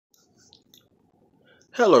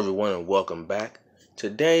Hello, everyone, and welcome back.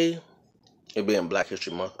 Today, it being Black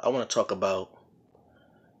History Month, I want to talk about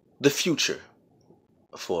the future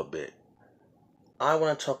for a bit. I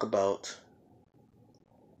want to talk about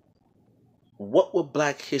what would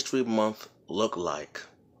Black History Month look like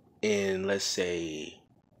in, let's say,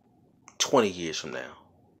 20 years from now,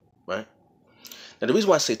 right? Now, the reason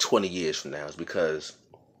why I say 20 years from now is because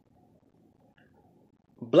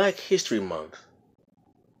Black History Month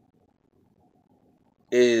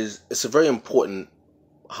it's a very important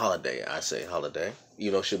holiday. I say holiday.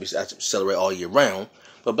 Should be celebrate all year round,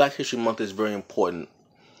 but Black History Month is very important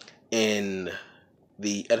in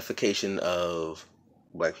the edification of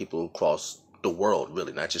black people across the world,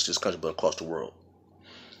 really, not just this country, but across the world.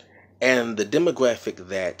 And the demographic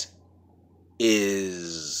that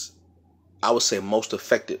is, I would say, most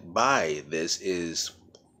affected by this is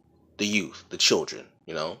the youth, the children,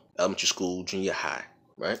 elementary school, junior high,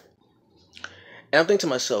 right? And I'm thinking to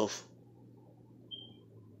myself,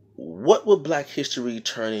 what would Black history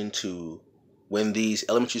turn into when these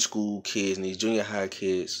elementary school kids and these junior high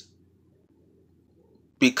kids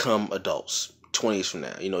become adults 20 years from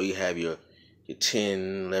now? You have your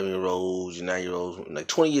 10, 11-year-olds, your 9-year-olds. Like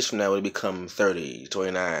 20 years from now, when they become 30,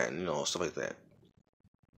 29, stuff like that.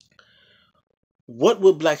 What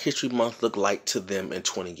would Black History Month look like to them in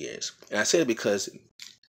 20 years? And I say it because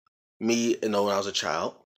me, when I was a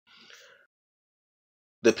child,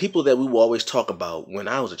 the people that we would always talk about when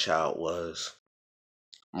I was a child was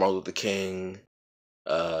Martin Luther King,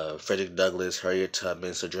 Frederick Douglass, Harriet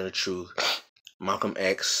Tubman, Sojourner Truth, Malcolm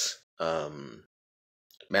X,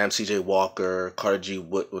 Madam C.J. Walker, Carter G.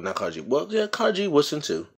 Wood, well, not Carter G. Well, yeah, Carter G. Woodson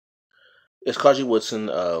too. It's Carter G. Woodson,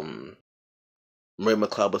 Mary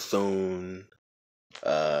McLeod Bethune,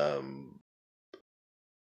 um,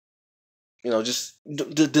 just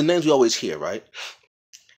the names we always hear, right?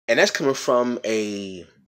 And that's coming from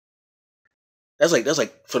that's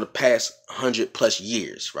like for the past 100+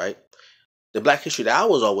 years, right? The Black history that I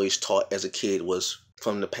was always taught as a kid was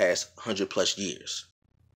from the past 100+ years.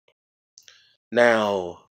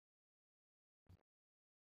 Now,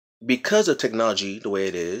 because of technology the way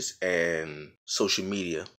it is and social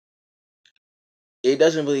media, it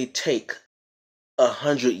doesn't really take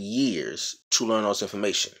 100 years to learn all this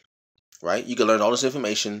information, right? You can learn all this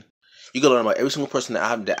information. You can learn about every single person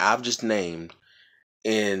that I've just named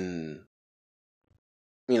in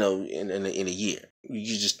in a year.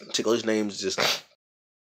 You just take all these names, just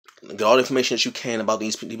get all the information that you can about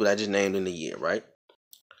these people that I just named in a year, right?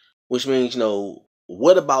 Which means,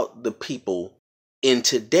 what about the people in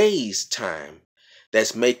today's time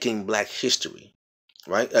that's making Black history,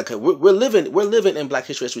 right? Okay, we're living in Black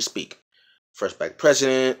history as we speak. First Black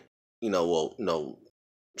president,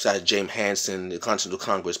 besides James Hansen, the Continental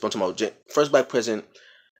Congress, but I'm talking about first Black president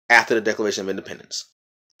after the Declaration of Independence.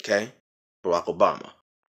 Okay, Barack Obama.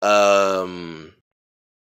 Um,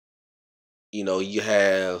 you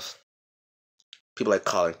have people like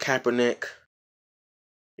Colin Kaepernick,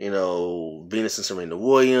 Venus and Serena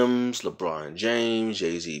Williams, LeBron James,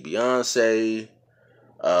 Jay-Z, Beyonce,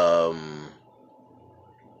 um,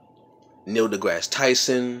 Neil deGrasse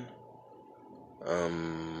Tyson,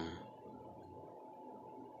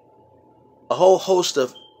 a whole host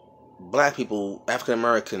of black people, African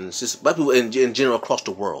Americans, just black people in general across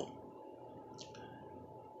the world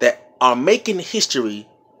that are making history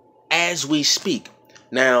as we speak.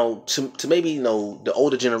 Now, to maybe the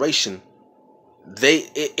older generation,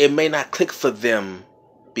 it may not click for them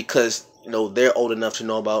because they're old enough to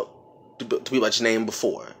know about the people I just named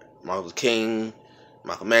before, Martin Luther King,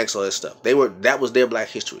 Malcolm X, all that stuff. That was their Black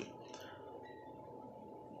history.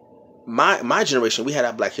 My generation, we had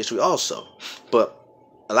our Black history also, but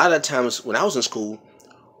a lot of the times when I was in school,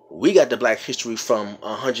 we got the Black history from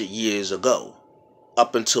 100 years ago,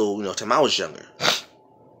 up until time I was younger.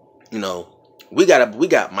 We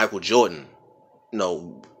got Michael Jordan.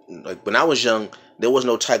 Like when I was young, there was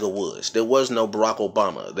no Tiger Woods, there was no Barack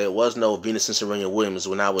Obama, there was no Venus and Serena Williams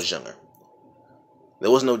when I was younger.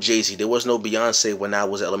 There was no Jay-Z, there was no Beyonce when I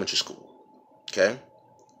was at elementary school. Okay,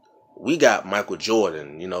 we got Michael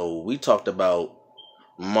Jordan. We talked about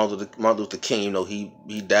Martin Luther King. He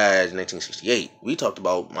died in 1968. We talked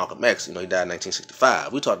about Malcolm X. He died in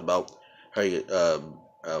 1965. We talked about Harriet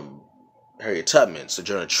Tubman,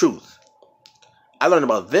 Sojourner Truth. I learned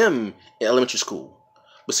about them in elementary school.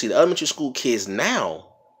 But see, the elementary school kids now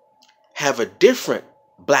have a different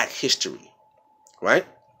Black history, right?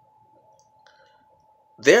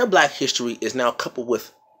 Their Black history is now coupled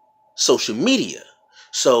with social media.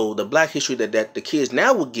 So the Black history that the kids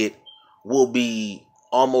now will be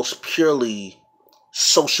almost purely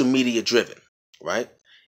social media driven, right?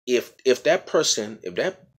 if that person, if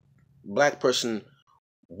that black person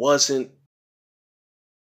wasn't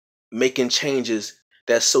making changes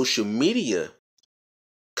that social media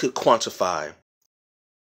could quantify,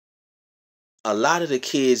 a lot of the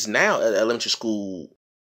kids now at elementary school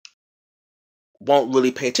won't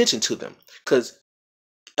really pay attention to them, because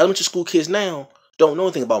elementary school kids now don't know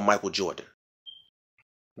anything about Michael Jordan.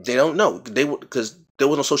 They don't know, because there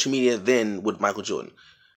was no social media then with Michael Jordan.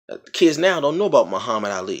 Kids now don't know about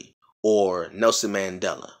Muhammad Ali or Nelson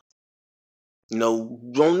Mandela.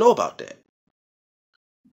 Don't know about that.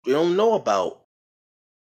 They don't know about,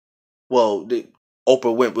 well, Oprah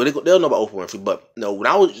Winfrey. They don't know about Oprah Winfrey, but no, when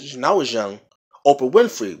I was young, Oprah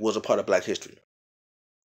Winfrey was a part of Black history.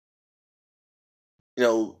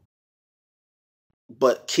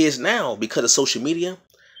 But kids now, because of social media,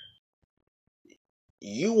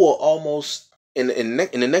 you will almost in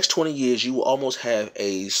the next 20 years, you will almost have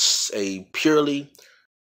a purely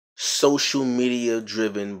social media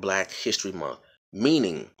driven Black History Month,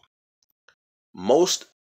 meaning most,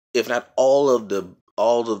 if not all of the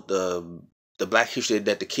Black history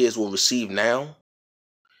that the kids will receive now,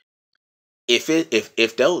 if they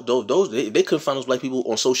couldn't find those Black people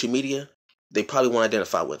on social media, they probably won't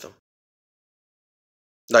identify with them.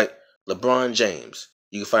 Like LeBron James,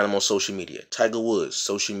 you can find him on social media. Tiger Woods,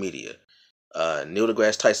 social media. Neil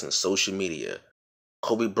deGrasse Tyson, social media.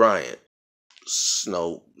 Kobe Bryant,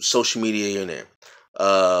 social media here and there.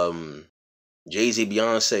 Jay-Z,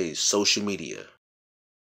 Beyonce, social media.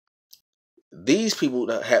 These people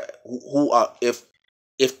that who are, if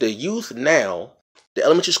the youth now, the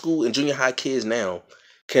elementary school and junior high kids now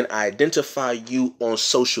can identify you on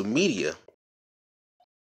social media,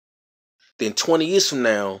 then 20 years from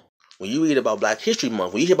now, when you read about Black History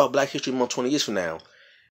Month, when you hear about Black History Month 20 years from now,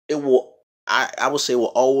 it will, I would say, will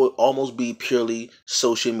almost be purely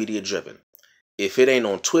social media driven. If it ain't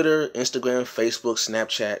on Twitter, Instagram, Facebook,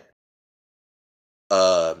 Snapchat,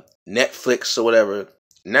 Netflix, or whatever,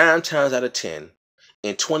 9 times out of 10,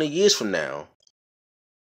 in 20 years from now,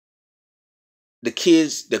 the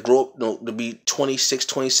kids that grow up, to be 26,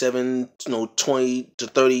 27, 20 to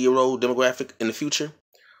 30-year-old demographic in the future,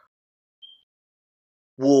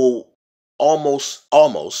 will almost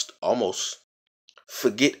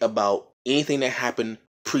forget about anything that happened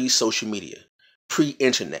pre-social media,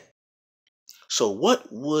 pre-internet. So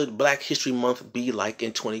what would Black History Month be like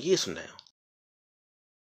in 20 years from now?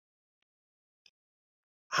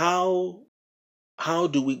 How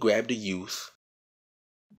do we grab the youth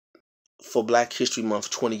for Black History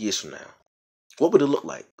Month 20 years from now? What would it look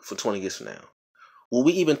like for 20 years from now? Will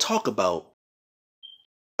we even talk about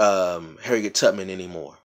Harriet Tubman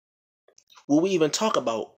anymore? Will we even talk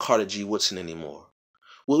about Carter G. Woodson anymore?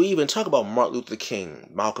 Will we even talk about Martin Luther King,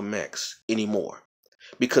 Malcolm X anymore?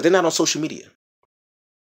 Because they're not on social media.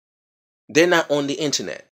 They're not on the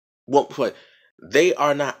internet. They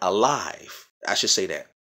are not alive. I should say that.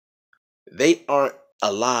 They aren't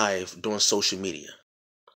alive during social media.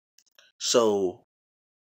 So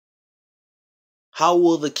how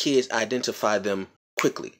will the kids identify them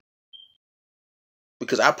quickly?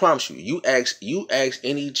 Because I promise you ask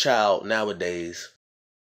any child nowadays,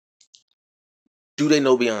 do they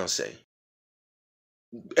know Beyonce?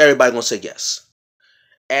 Everybody gonna say yes.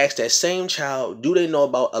 Ask that same child, do they know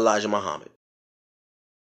about Elijah Muhammad?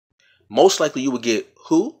 Most likely you would get,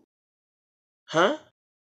 who? Huh?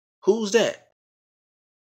 Who's that?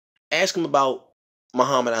 Ask them about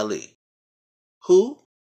Muhammad Ali. Who?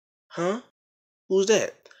 Huh? Who's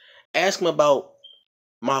that? Ask them about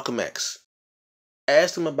Malcolm X.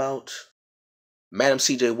 Ask them about Madam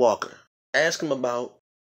C.J. Walker. Ask them about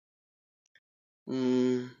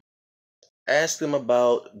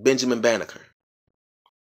Benjamin Banneker.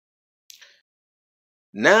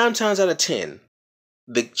 9 times out of 10,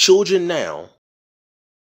 the children now,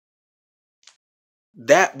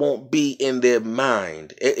 that won't be in their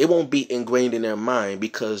mind. It won't be ingrained in their mind,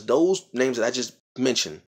 because those names that I just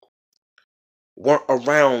mentioned weren't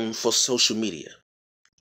around for social media.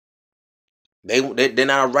 They're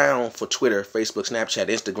not around for Twitter, Facebook, Snapchat,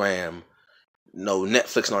 Instagram,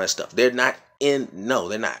 Netflix and all that stuff. They're not.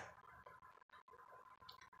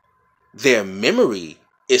 Their memory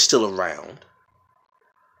is still around.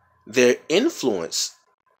 Their influence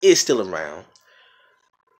is still around.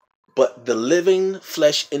 But the living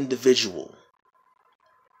flesh individual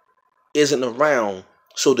isn't around.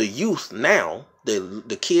 So the youth now,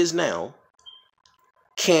 the kids now,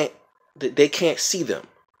 can't see them,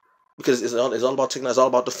 because it's all about technology. It's all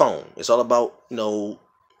about the phone. It's all about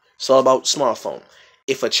it's all about smartphone.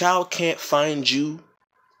 If a child can't find you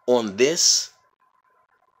on this,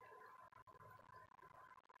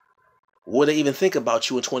 Will they even think about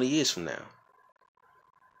you in 20 years from now?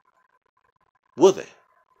 Will they?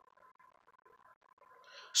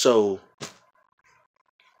 So,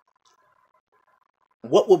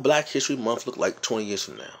 what will Black History Month look like 20 years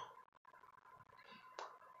from now?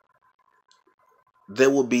 There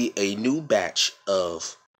will be a new batch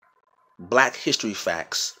of Black history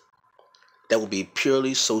facts that will be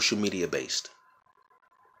purely social media based.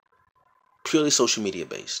 Purely social media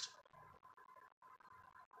based.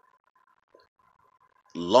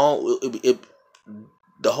 The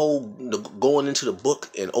whole going into the book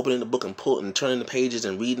and opening the book and pulling and turning the pages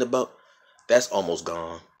and reading about, that's almost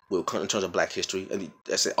gone in terms of Black history. And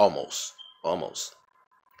that's it, almost.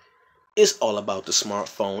 It's all about the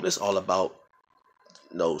smartphone. It's all about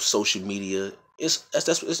social media.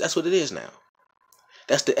 That's what it is now.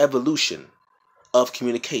 That's the evolution of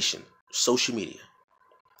communication. Social media.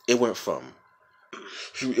 It went from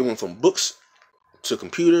books to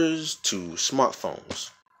computers to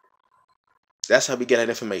smartphones. That's how we get that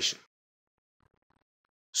information.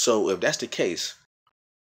 So if that's the case,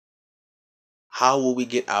 how will we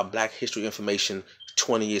get our Black history information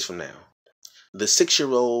 20 years from now? The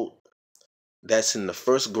 6-year-old that's in the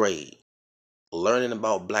first grade learning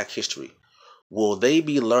about Black history, will they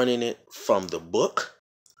be learning it from the book,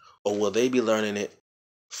 or will they be learning it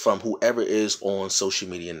from whoever is on social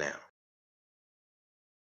media now?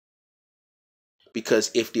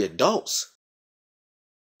 Because if the adults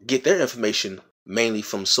get their information mainly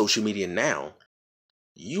from social media now,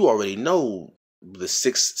 you already know the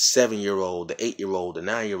 6, 7-year-old, the 8-year-old, the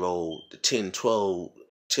 9-year-old, the 10,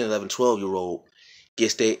 11, 12-year-old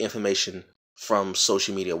gets their information from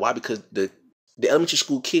social media. Why? Because the elementary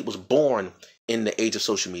school kid was born in the age of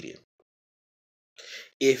social media.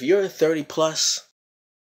 If you're 30 plus,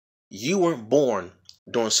 you weren't born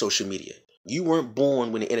during social media. You weren't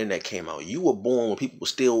born when the internet came out. You were born when people were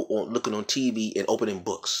still looking on TV and opening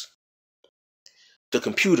books. The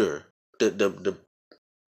computer, the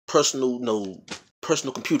personal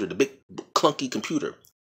computer, the big clunky computer,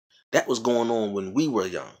 that was going on when we were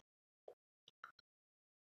young.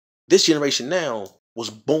 This generation now was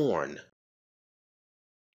born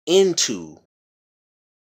into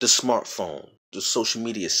the smartphone, the social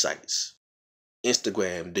media sites,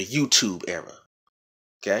 Instagram, the YouTube era.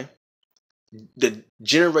 Okay? The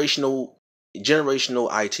generational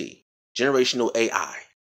IT, generational AI.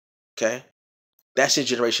 Okay? That's your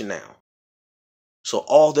generation now. So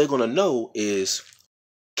all they're gonna know is,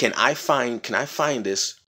 can I find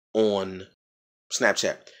this on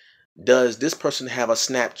Snapchat? Does this person have a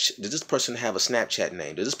Snapchat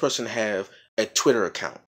name? Does this person have a Twitter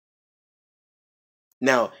account?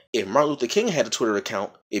 Now, if Martin Luther King had a Twitter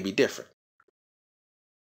account, it'd be different.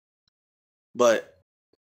 But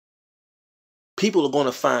people are going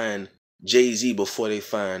to find Jay-Z before they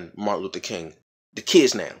find Martin Luther King. The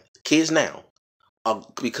kids now,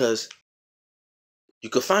 because you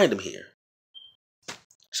can find them here.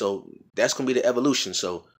 So that's going to be the evolution.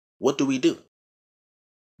 So what do we do?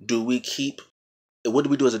 What do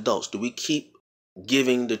we do as adults? Do we keep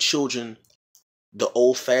giving the children the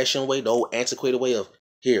old-fashioned way, the old antiquated way of,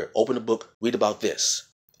 here, open the book, read about this?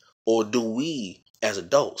 Or do we, as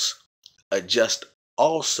adults, adjust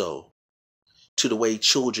also to the way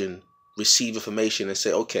children receive information and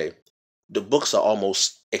say, okay, the books are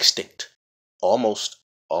almost extinct. Almost.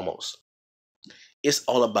 It's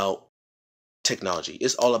all about technology.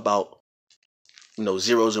 It's all about,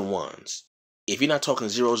 zeros and ones. If you're not talking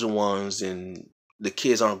zeros and ones, then the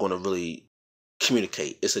kids aren't going to really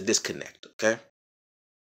communicate. It's a disconnect, okay?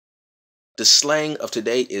 The slang of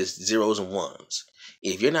today is zeros and ones.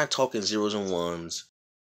 If you're not talking zeros and ones,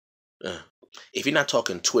 if you're not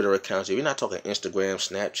talking Twitter accounts, if you're not talking Instagram,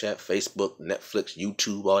 Snapchat, Facebook, Netflix,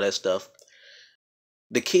 YouTube, all that stuff,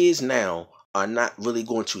 the kids now are not really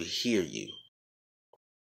going to hear you.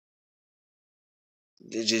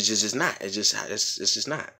 It's just not. It's just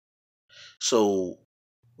not. So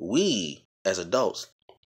we, as adults,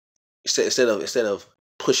 instead of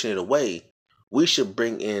pushing it away, we should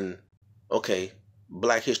bring in, okay,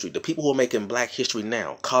 Black history. The people who are making Black history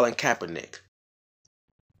now, Colin Kaepernick,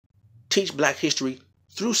 teach Black history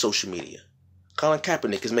through social media. Colin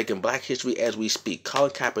Kaepernick is making Black history as we speak.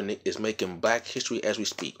 Colin Kaepernick is making Black history as we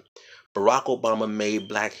speak. Barack Obama made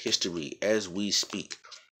Black history as we speak.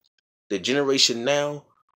 The generation now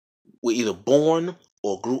were either born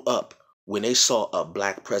or grew up when they saw a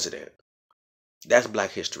Black president. That's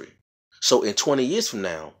Black history. So in 20 years from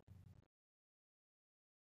now,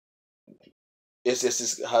 it's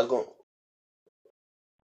how it's going.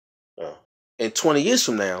 In 20 years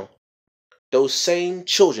from now, those same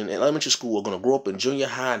children in elementary school are going to grow up in junior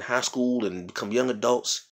high and high school and become young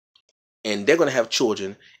adults. and they're going to have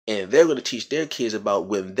children, and they're going to teach their kids about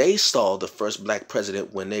when they saw the first black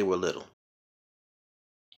president when they were little.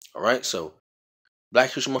 All right, so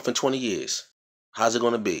Black History Month in 20 years. How's it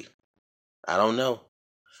going to be? I don't know,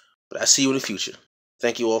 but I see you in the future.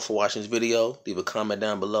 Thank you all for watching this video. Leave a comment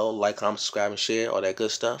down below, like, comment, subscribe, and share, all that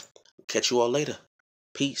good stuff. Catch you all later.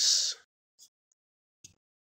 Peace.